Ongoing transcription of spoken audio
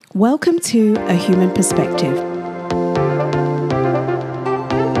Welcome to A Human Perspective.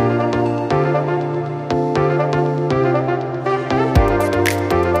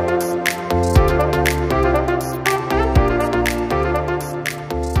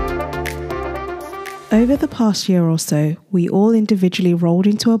 Over the past year or so, we all individually rolled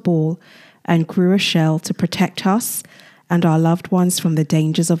into a ball and grew a shell to protect us and our loved ones from the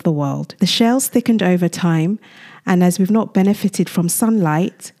dangers of the world. The shells thickened over time, and as we've not benefited from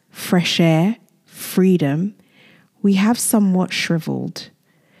sunlight, fresh air, freedom, we have somewhat shriveled.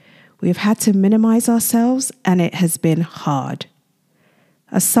 We have had to minimize ourselves, and it has been hard.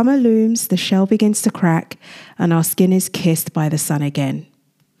 As summer looms, the shell begins to crack, and our skin is kissed by the sun again.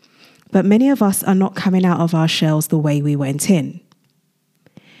 But many of us are not coming out of our shells the way we went in.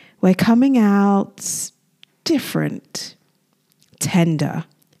 We're coming out different, tender,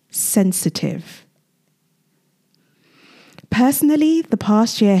 sensitive. Personally, the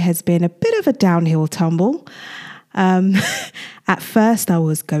past year has been a bit of a downhill tumble. At first, I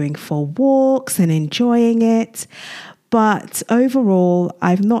was going for walks and enjoying it. But overall,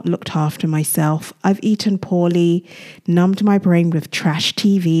 I've not looked after myself. I've eaten poorly, numbed my brain with trash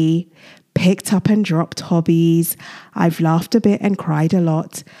TV, picked up and dropped hobbies. I've laughed a bit and cried a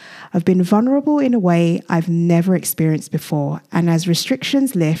lot. I've been vulnerable in a way I've never experienced before. And as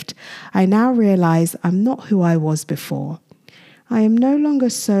restrictions lift, I now realize I'm not who I was before. I am no longer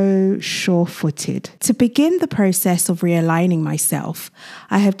so sure-footed. To begin the process of realigning myself,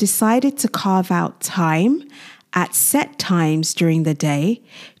 I have decided to carve out time at set times during the day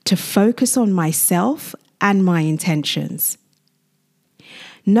to focus on myself and my intentions.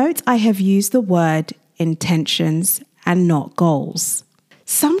 Note I have used the word intentions and not goals.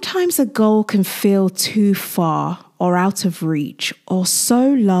 Sometimes a goal can feel too far or out of reach or so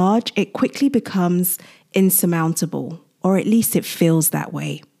large it quickly becomes insurmountable, or at least it feels that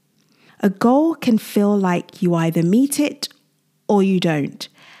way. A goal can feel like you either meet it or you don't.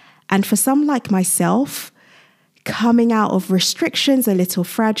 And for some like myself, coming out of restrictions a little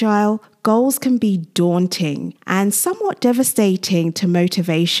fragile, goals can be daunting and somewhat devastating to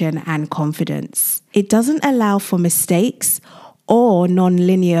motivation and confidence. It doesn't allow for mistakes or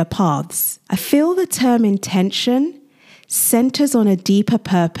non-linear paths. I feel the term intention centers on a deeper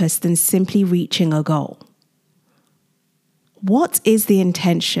purpose than simply reaching a goal. What is the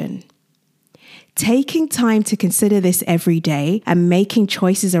intention? Taking time to consider this every day and making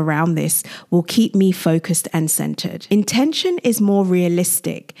choices around this will keep me focused and centered. Intention is more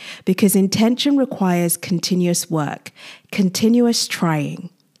realistic because intention requires continuous work, continuous trying.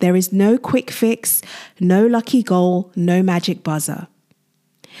 There is no quick fix, no lucky goal, no magic buzzer.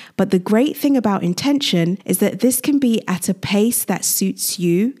 But the great thing about intention is that this can be at a pace that suits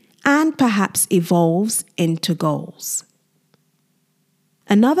you and perhaps evolves into goals.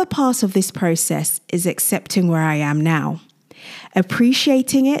 Another part of this process is accepting where I am now,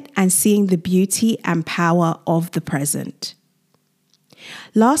 appreciating it and seeing the beauty and power of the present.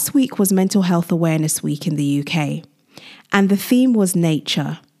 Last week was Mental Health Awareness Week in the UK, and the theme was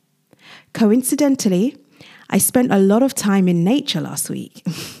nature. Coincidentally, I spent a lot of time in nature last week.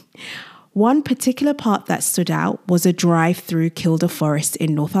 One particular part that stood out was a drive through Kielder Forest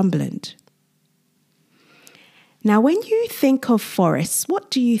in Northumberland. Now, when you think of forests, what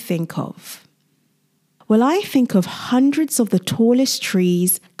do you think of? Well, I think of hundreds of the tallest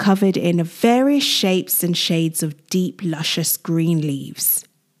trees covered in various shapes and shades of deep, luscious green leaves.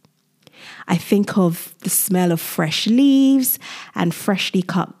 I think of the smell of fresh leaves and freshly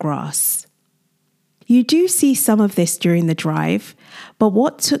cut grass. You do see some of this during the drive, but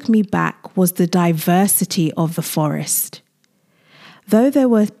what took me back was the diversity of the forest. Though there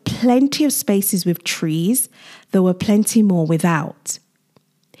were plenty of spaces with trees, there were plenty more without.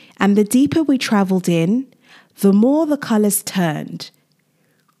 And the deeper we travelled in, the more the colours turned.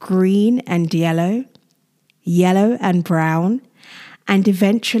 Green and yellow, yellow and brown, and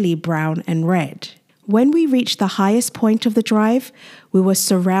eventually brown and red. When we reached the highest point of the drive, we were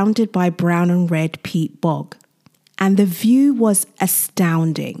surrounded by brown and red peat bog. And the view was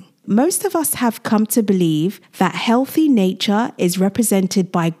astounding. Most of us have come to believe that healthy nature is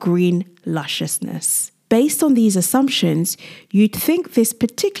represented by green lusciousness. Based on these assumptions, you'd think this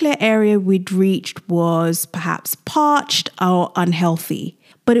particular area we'd reached was perhaps parched or unhealthy,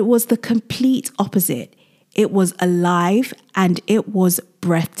 but it was the complete opposite. It was alive and it was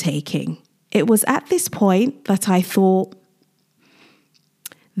breathtaking. It was at this point that I thought,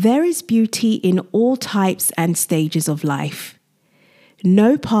 there is beauty in all types and stages of life.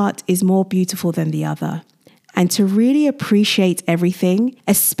 No part is more beautiful than the other, And to really appreciate everything,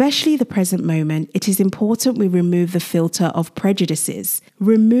 especially the present moment, it is important we remove the filter of prejudices.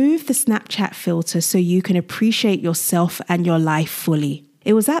 Remove the Snapchat filter so you can appreciate yourself and your life fully.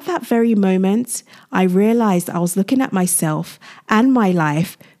 It was at that very moment I realized I was looking at myself and my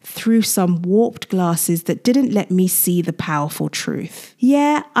life through some warped glasses that didn't let me see the powerful truth.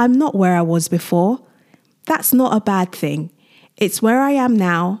 Yeah, I'm not where I was before. That's not a bad thing. It's where I am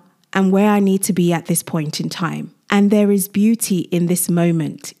now and where I need to be at this point in time. And there is beauty in this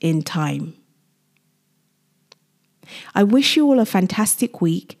moment in time. I wish you all a fantastic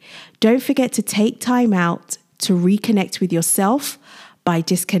week. Don't forget to take time out to reconnect with yourself by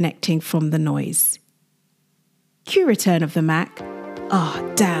disconnecting from the noise. Cue Return of the Mac. Ah,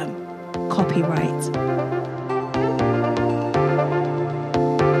 damn. Copyright.